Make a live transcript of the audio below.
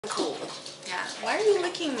cold. Yeah. Why are you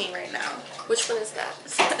licking me right now? Which one is that?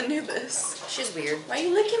 It's Anubis. She's weird. Why are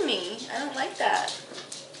you licking me? I don't like that.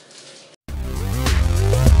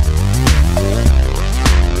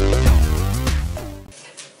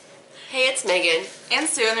 Hey, it's Megan. And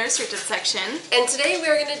Sue in the restricted section. And today we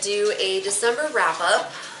are going to do a December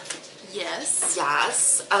wrap-up. Yes.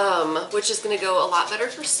 Yes. Which is going to go a lot better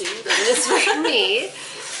for Sue than it is for me.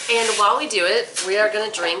 And while we do it, we are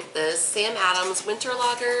going to drink this Sam Adams winter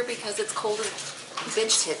lager because it's cold as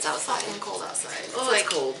bitch tits outside. It's fucking cold outside. Oh, it's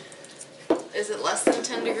cold. Is it less than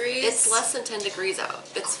 10 degrees? It's less than 10 degrees out.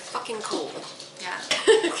 It's fucking cold. Yeah.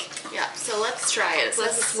 Yeah, so let's try it. It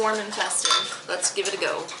says it's warm and festive. Let's give it a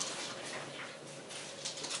go.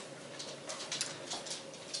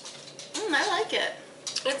 I like it.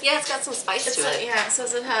 Yeah, it's got some spice to it. Yeah, it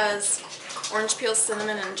says it has orange peel,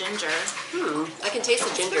 cinnamon, and ginger. I can taste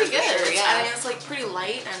the ginger. Pretty good. Sure, yeah. I mean, it's like pretty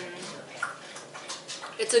light and...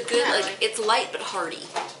 It's a good, it's light but hearty.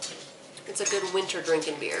 It's a good winter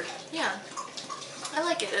drinking beer. Yeah. I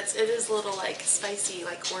like it. It is a little like spicy,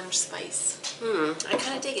 like orange spice. I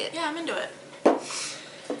kind of dig it. Yeah, I'm into it.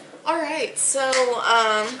 Alright, so,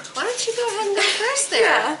 why don't you go ahead and go first there?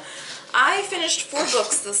 Yeah. I finished 4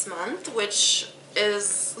 books this month, which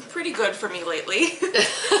is pretty good for me lately.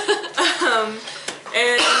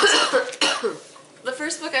 And the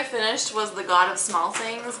first book I finished was The God of Small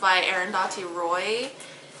Things by Arundhati Roy.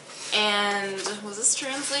 And was this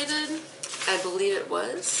translated? I believe it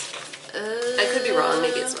was. I could be wrong.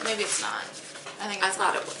 Maybe it's not. Maybe it's not. I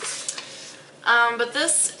thought it was. But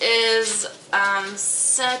this is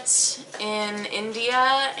set in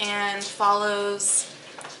India and follows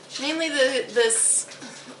mainly this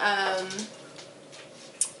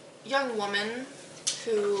young woman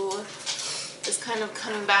who is kind of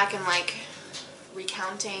coming back and like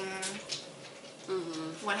recounting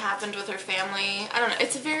what happened with her family. I don't know.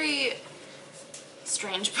 It's a very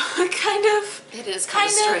strange book, kind of. It is kind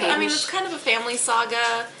of strange. I mean, it's kind of a family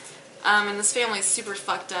saga, and this family is super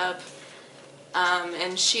fucked up.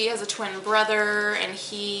 And she has a twin brother, and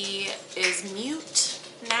he is mute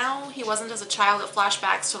now. He wasn't as a child. It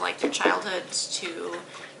flashbacks to like their childhood to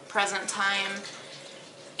present time.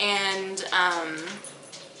 And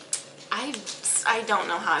I don't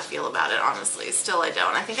know how I feel about it, honestly. Still, I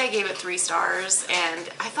don't. I think I gave it 3 stars, and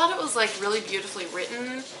I thought it was like really beautifully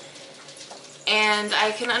written. And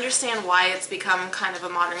I can understand why it's become kind of a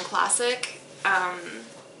modern classic.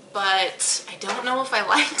 But I don't know if I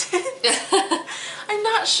liked it. I'm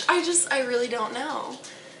not I really don't know.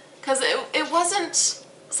 Because it wasn't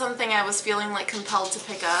something I was feeling like compelled to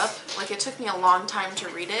pick up. Like, it took me a long time to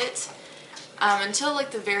read it. Until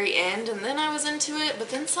like the very end, and then I was into it, but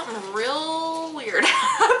then something real weird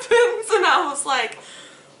happens, and I was like,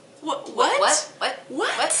 what? Why?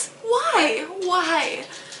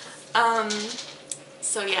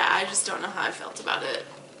 So yeah, I just don't know how I felt about it.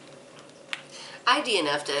 I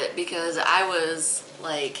DNF'd it because I was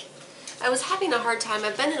having a hard time.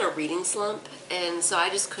 I've been in a reading slump, and so I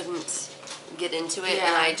just couldn't get into it,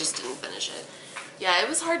 and I just didn't finish it. Yeah, it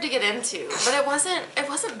was hard to get into, but it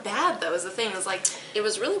wasn't bad though, is the thing. It was like, it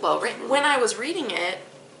was really well written. When I was reading it,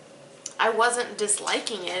 I wasn't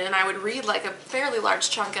disliking it, and I would read like a fairly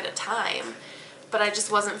large chunk at a time, but I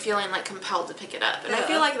just wasn't feeling like compelled to pick it up. And I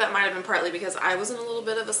feel like that might have been partly because I was in a little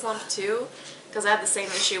bit of a slump too, because I had the same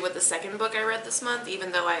issue with the second book I read this month,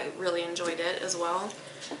 even though I really enjoyed it as well.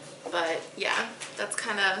 But yeah, that's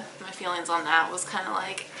kind of my feelings on that. Was kind of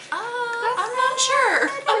like, I'm not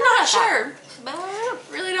sure. But I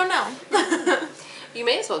really don't know. You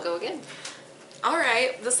may as well go again. All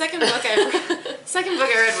right. The second book I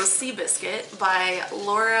read was Seabiscuit by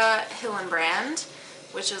Laura Hillenbrand,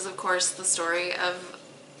 which is of course the story of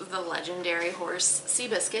the legendary horse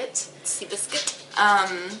Seabiscuit.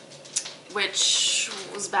 Which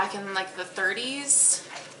was back in like the 30s,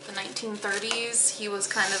 the 1930s. He was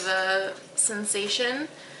kind of a sensation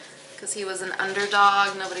because he was an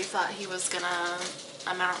underdog. Nobody thought he was gonna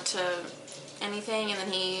amount to anything, and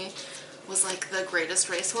then he was like the greatest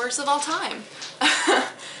racehorse of all time.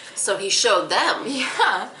 So he showed them.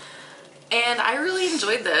 Yeah. And I really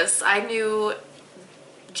enjoyed this. I knew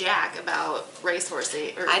jack about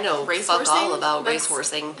racehorsing. I know fuck all about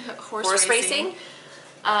racehorsing. Horse racing.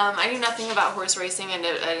 I knew nothing about horse racing, and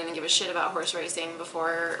I didn't give a shit about horse racing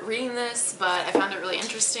before reading this, but I found it really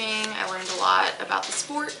interesting. I learned a lot about the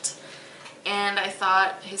sport, and I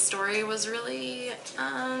thought his story was really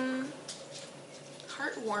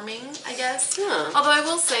heartwarming, I guess. Although I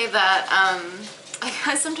will say that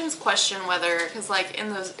I sometimes question whether, because like in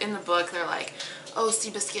the book they're like, oh,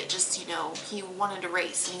 Seabiscuit just, you know, he wanted to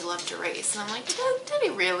race and he loved to race, and I'm like, did he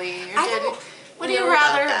really? Or Would you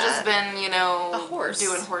rather have just been, a horse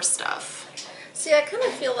doing horse stuff? See, I kind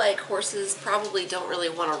of feel like horses probably don't really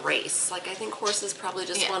want to race. Like, I think horses probably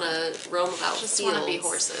just want to roam about fields. Just want to be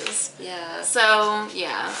horses. Yeah. So,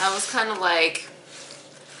 yeah, I was kind of like,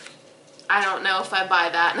 I don't know if I buy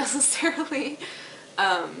that necessarily.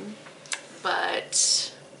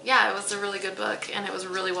 But, yeah, it was a really good book, and it was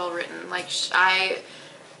really well written. Like,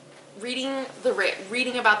 reading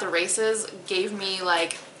about the races gave me,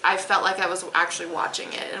 like, I felt like I was actually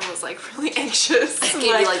watching it and was like really anxious. It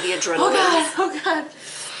gave you like the adrenaline. Oh god.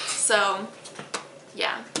 So,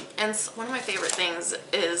 yeah. And one of my favorite things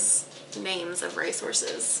is names of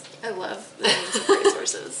racehorses. I love the names of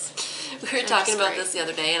racehorses. We were talking about this the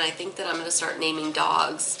other day, and I think that I'm going to start naming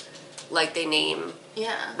dogs like they name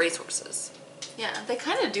racehorses. Yeah, they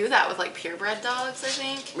kind of do that with like purebred dogs, I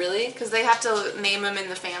think. Really? Because they have to name them in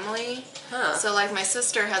the family. Huh. So like my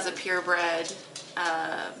sister has a purebred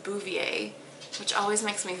Bouvier, which always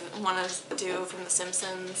makes me want to do from The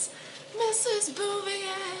Simpsons, Mrs.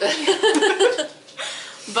 Bouvier.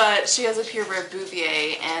 But she has a purebred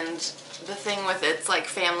Bouvier, and the thing with its like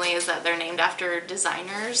family is that they're named after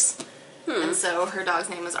designers, and so her dog's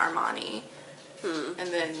name is Armani, and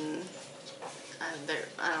then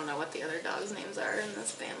I don't know what the other dogs' names are in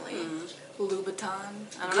this family. Louboutin.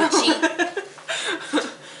 I don't know.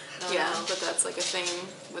 Yeah, but that's like a thing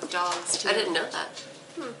with dogs too. I didn't know that.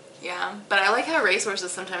 Yeah, but I like how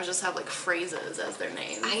racehorses sometimes just have like phrases as their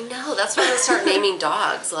name. I know. That's why I'm gonna start naming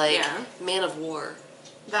dogs like Man of War.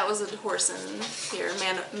 That was a horse in here,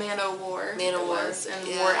 Man o' War. Man o' War. And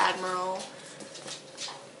War Admiral.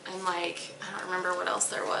 And like, I don't remember what else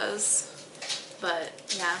there was. But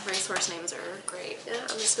yeah, racehorse names are great. Yeah,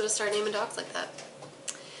 I'm just going to start naming dogs like that.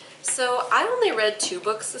 So I only read 2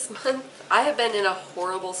 books this month. I have been in a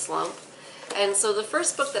horrible slump. And so the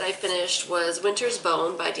first book that I finished was Winter's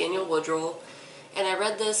Bone by Daniel Woodrell. And I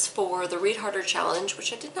read this for the Read Harder Challenge,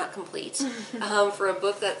 which I did not complete, for a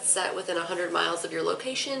book that's set within 100 miles of your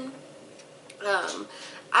location.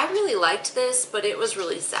 I really liked this, but it was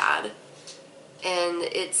really sad. And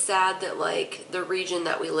it's sad that, like, the region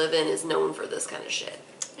that we live in is known for this kind of shit.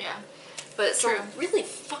 Yeah. But some really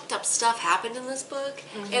fucked up stuff happened in this book,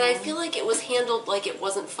 and I feel like it was handled like it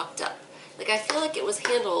wasn't fucked up. Like, I feel like it was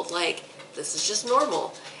handled like, this is just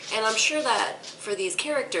normal. And I'm sure that for these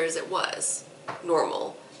characters it was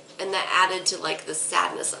normal, and that added to, like, the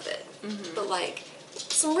sadness of it. But, like,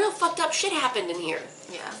 some real fucked up shit happened in here.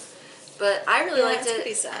 Yeah. But I really liked it. It's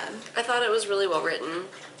pretty sad. I thought it was really well written.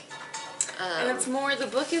 And it's more, the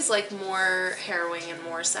book is like more harrowing and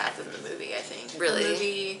more sad than the movie, I think.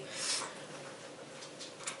 Really?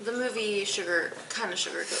 The movie kind of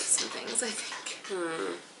sugarcoats some things, I think.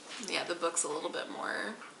 Yeah, the book's a little bit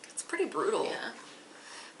more... It's pretty brutal. Yeah.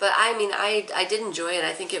 But I mean, I did enjoy it.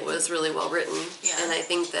 I think it was really well written. Yeah. And I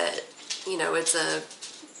think that, you know, it's an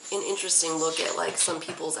interesting look at, like, some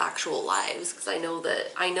people's actual lives. Because I know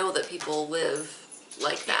that people live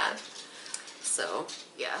like that. So,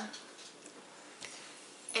 yeah.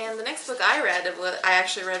 And the next book I read, I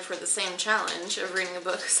actually read for the same challenge of reading a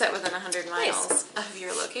book set within 100 miles of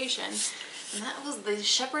your location. And that was The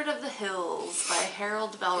Shepherd of the Hills by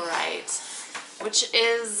Harold Bellwright, which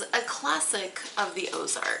is a classic of the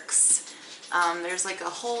Ozarks. There's like a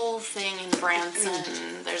whole thing in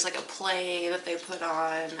Branson. There's like a play that they put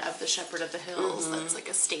on of The Shepherd of the Hills that's like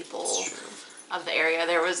a staple of the area.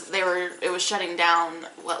 It was shutting down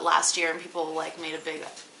last year, and people like made a big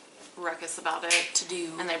ruckus about it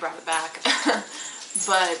and they brought it back.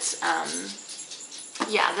 But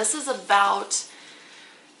yeah, this is about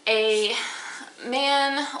a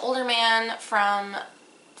older man from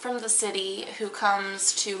the city who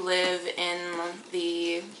comes to live in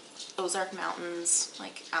the Ozark Mountains,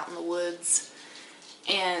 like out in the woods,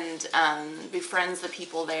 and befriends the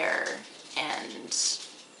people there. And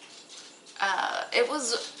it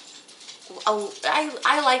was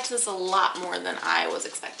I liked this a lot more than I was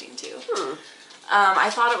expecting to. I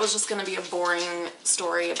thought it was just going to be a boring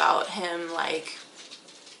story about him, like,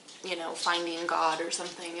 you know, finding God or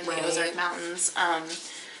something in the Ozark Mountains.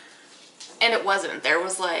 And it wasn't. There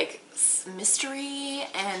was, like, mystery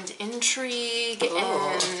and intrigue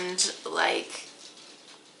and, like,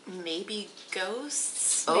 maybe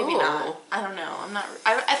ghosts? Maybe not. I don't know.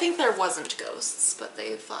 I think there wasn't ghosts, but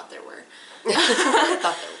they thought there were.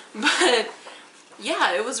 But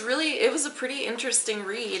yeah, it was a pretty interesting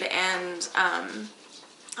read, and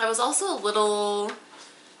I was also a little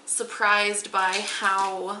surprised by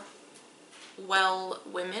how well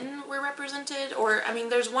women were represented. Or, I mean,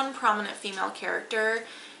 there's one prominent female character,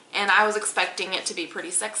 and I was expecting it to be pretty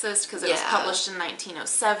sexist because it was published in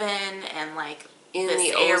 1907, and like in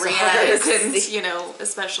this the area Ozarks. isn't, you know,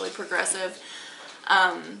 especially progressive.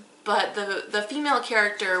 But the female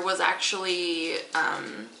character was actually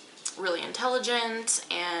really intelligent,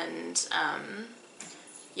 and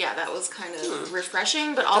yeah, that was kind of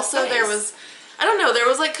refreshing. But also there was, I don't know, there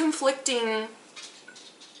was like conflicting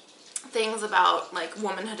things about like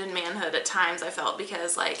womanhood and manhood at times, I felt,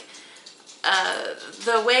 because like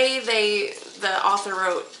the way the author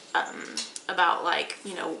wrote about like,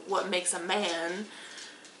 you know, what makes a man,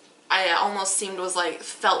 I almost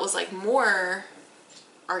felt was like more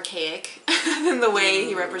archaic than the way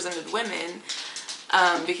he represented women,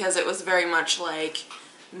 because it was very much like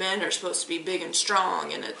men are supposed to be big and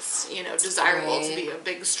strong, and it's, you know, desirable to be a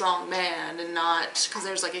big strong man, and not, because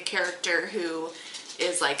there's like a character who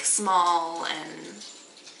is like small, and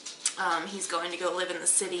he's going to go live in the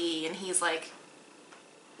city, and he's like,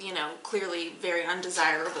 you know, clearly very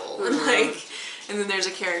undesirable, and like, and then there's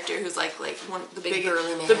a character who's like one the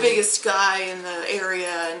biggest guy in the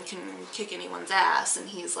area and can kick anyone's ass, and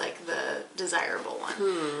he's like the desirable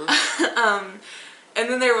one. And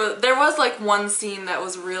then there was like one scene that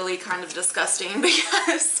was really kind of disgusting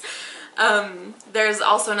because there's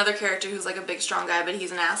also another character who's like a big strong guy, but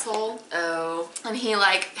he's an asshole. Oh. And he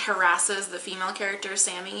like harasses the female character,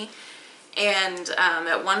 Sammy, and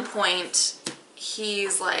at one point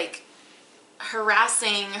he's like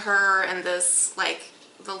harassing her and this like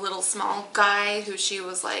the little small guy who she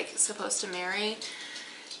was like supposed to marry,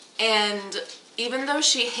 and even though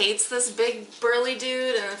she hates this big burly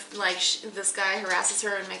dude, and like this guy harasses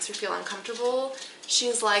her and makes her feel uncomfortable,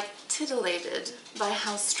 she's like titillated by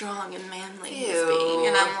how strong and manly he's being,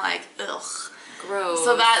 and I'm like, ugh, gross.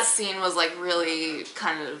 So that scene was like really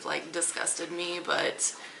kind of like disgusted me,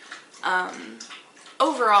 but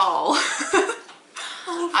overall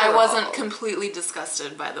I wasn't completely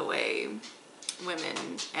disgusted by the way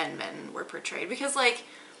women and men were portrayed, because like,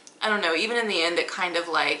 I don't know, even in the end it kind of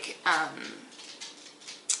like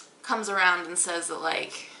comes around and says that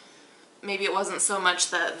like maybe it wasn't so much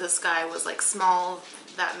that this guy was like small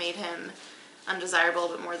that made him undesirable,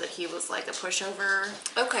 but more that he was like a pushover.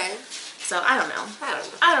 Okay. So I don't know.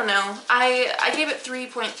 I gave it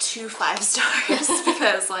 3.25 stars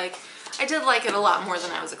because like I did like it a lot more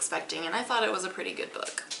than I was expecting, and I thought it was a pretty good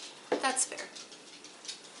book. That's fair.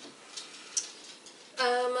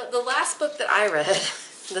 The last book that I read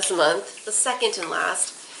this month, the second and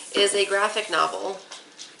last, is a graphic novel,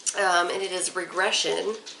 and it is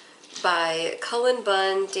Regression by Cullen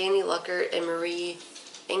Bunn, Danny Luckert, and Marie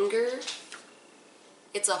Enger.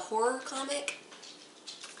 It's a horror comic.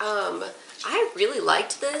 I really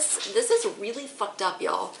liked this. This is really fucked up,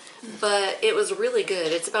 y'all, but it was really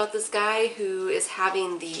good. It's about this guy who is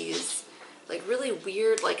having these like really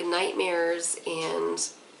weird like nightmares and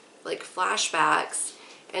like flashbacks,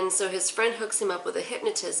 and so his friend hooks him up with a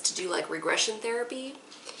hypnotist to do like regression therapy,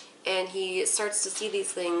 and he starts to see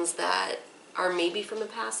these things that are maybe from a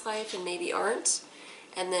past life and maybe aren't.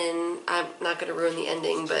 And then, I'm not going to ruin the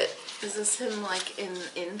ending, but... Is this him, like, in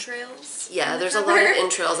entrails? Yeah, there's a lot of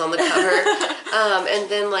entrails on the cover. And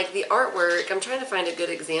then, like, the artwork, I'm trying to find a good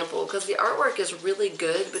example, because the artwork is really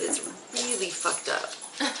good, but it's really fucked up.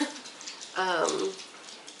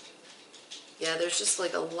 Yeah, there's just,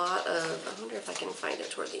 like, a lot of... I wonder if I can find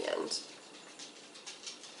it toward the end.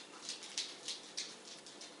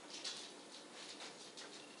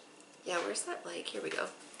 Yeah, where's that, like... Here we go.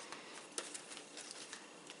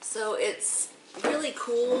 So it's really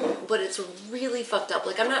cool, but it's really fucked up.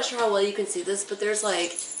 Like, I'm not sure how well you can see this, but there's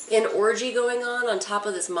like an orgy going on top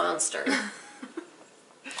of this monster.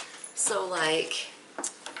 So like,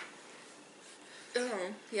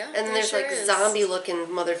 yeah. And then there's like zombie-looking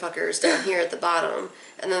motherfuckers down here at the bottom,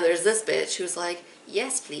 and then there's this bitch who's like,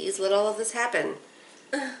 "Yes, please, let all of this happen."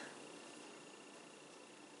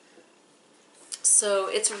 So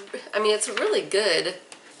it's really good.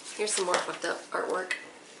 Here's some more fucked up artwork.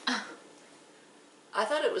 I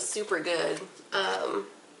thought it was super good. I'm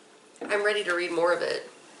ready to read more of it,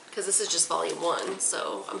 because this is just volume 1,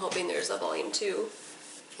 so I'm hoping there's a volume 2,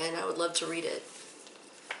 and I would love to read it.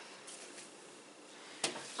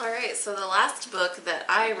 Alright, so the last book that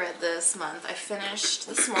I read this month, I finished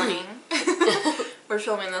this morning. We're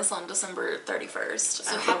filming this on December 31st.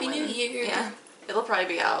 So Happy New Year! Yeah, it'll probably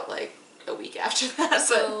be out like a week after that.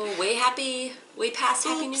 So way past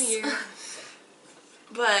Happy New Year.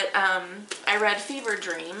 But I read Fever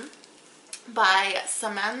Dream by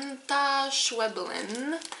Samantha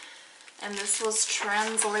Schweblin, and this was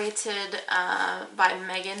translated by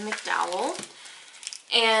Megan McDowell.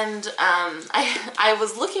 And I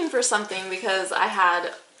was looking for something because I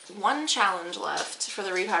had one challenge left for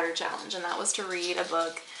the Read Harder Challenge, and that was to read a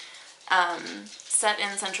book set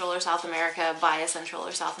in Central or South America by a Central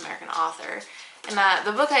or South American author. And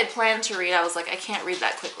the book I'd planned to read, I was like, I can't read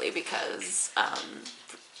that quickly because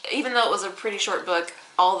even though it was a pretty short book,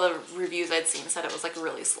 all the reviews I'd seen said it was like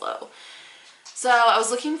really slow. So I was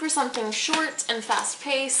looking for something short and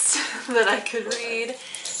fast-paced that I could read,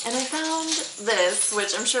 and I found this,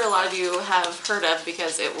 which I'm sure a lot of you have heard of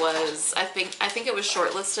because it was, I think it was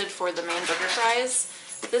shortlisted for the Man Booker Prize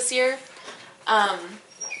this year.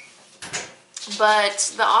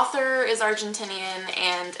 But the author is Argentinian,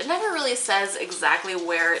 and it never really says exactly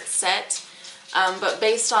where it's set, but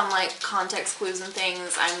based on like context clues and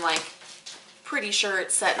things, I'm like pretty sure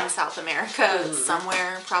it's set in South America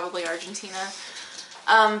somewhere, probably Argentina.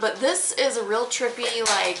 But this is a real trippy,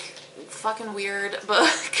 like, fucking weird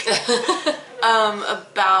book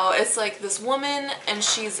about, it's like this woman, and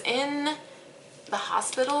she's in the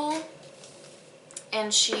hospital,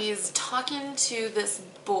 and she's talking to this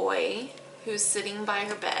boy who's sitting by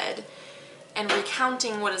her bed and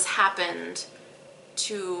recounting what has happened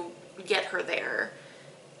to get her there.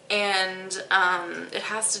 And it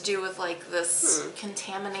has to do with like this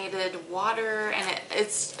contaminated water, and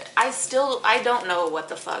I don't know what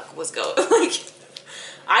the fuck was going, like,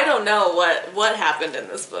 I don't know what happened in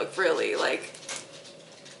this book, really. Like,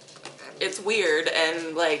 it's weird,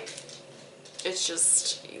 and like, it's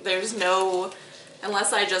just, there's no,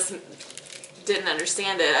 unless I just didn't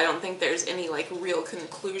understand it, I don't think there's any like real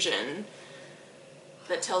conclusion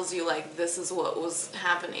that tells you like this is what was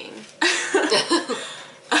happening.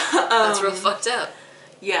 That's real fucked up.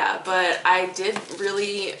 Yeah, but I did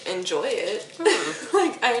really enjoy it.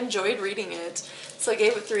 Like, I enjoyed reading it. So I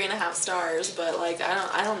gave it 3.5 stars, but like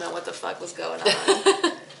I don't know what the fuck was going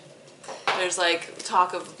on. There's like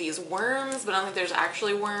talk of these worms, but I don't think there's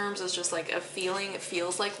actually worms. It's just like a feeling. It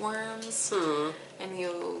feels like worms. And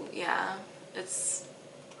it's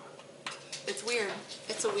weird.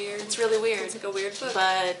 It's really weird. It's like a weird book.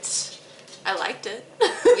 But I liked it.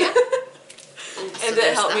 Yeah. And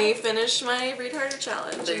it helped me finish my Read Harder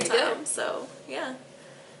challenge There in you time. go. So, yeah.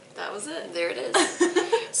 That was it. There it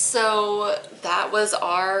is. So, that was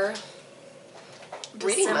our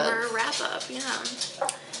reading December month. wrap-up, yeah.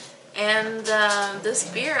 And this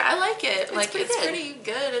beer, I like it. It's pretty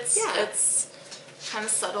good. It's kind of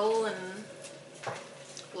subtle and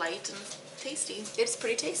light and tasty. It's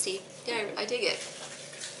pretty tasty. Yeah, I dig it.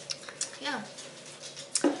 Yeah.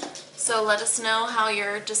 So let us know how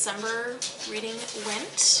your December reading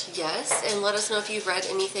went. Yes, and let us know if you've read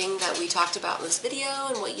anything that we talked about in this video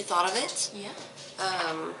and what you thought of it. Yeah.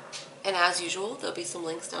 And as usual, there'll be some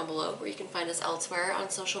links down below where you can find us elsewhere on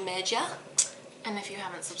social media. And if you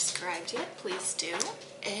haven't subscribed yet, please do.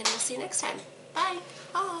 And we'll see you next time. Bye.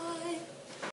 Bye.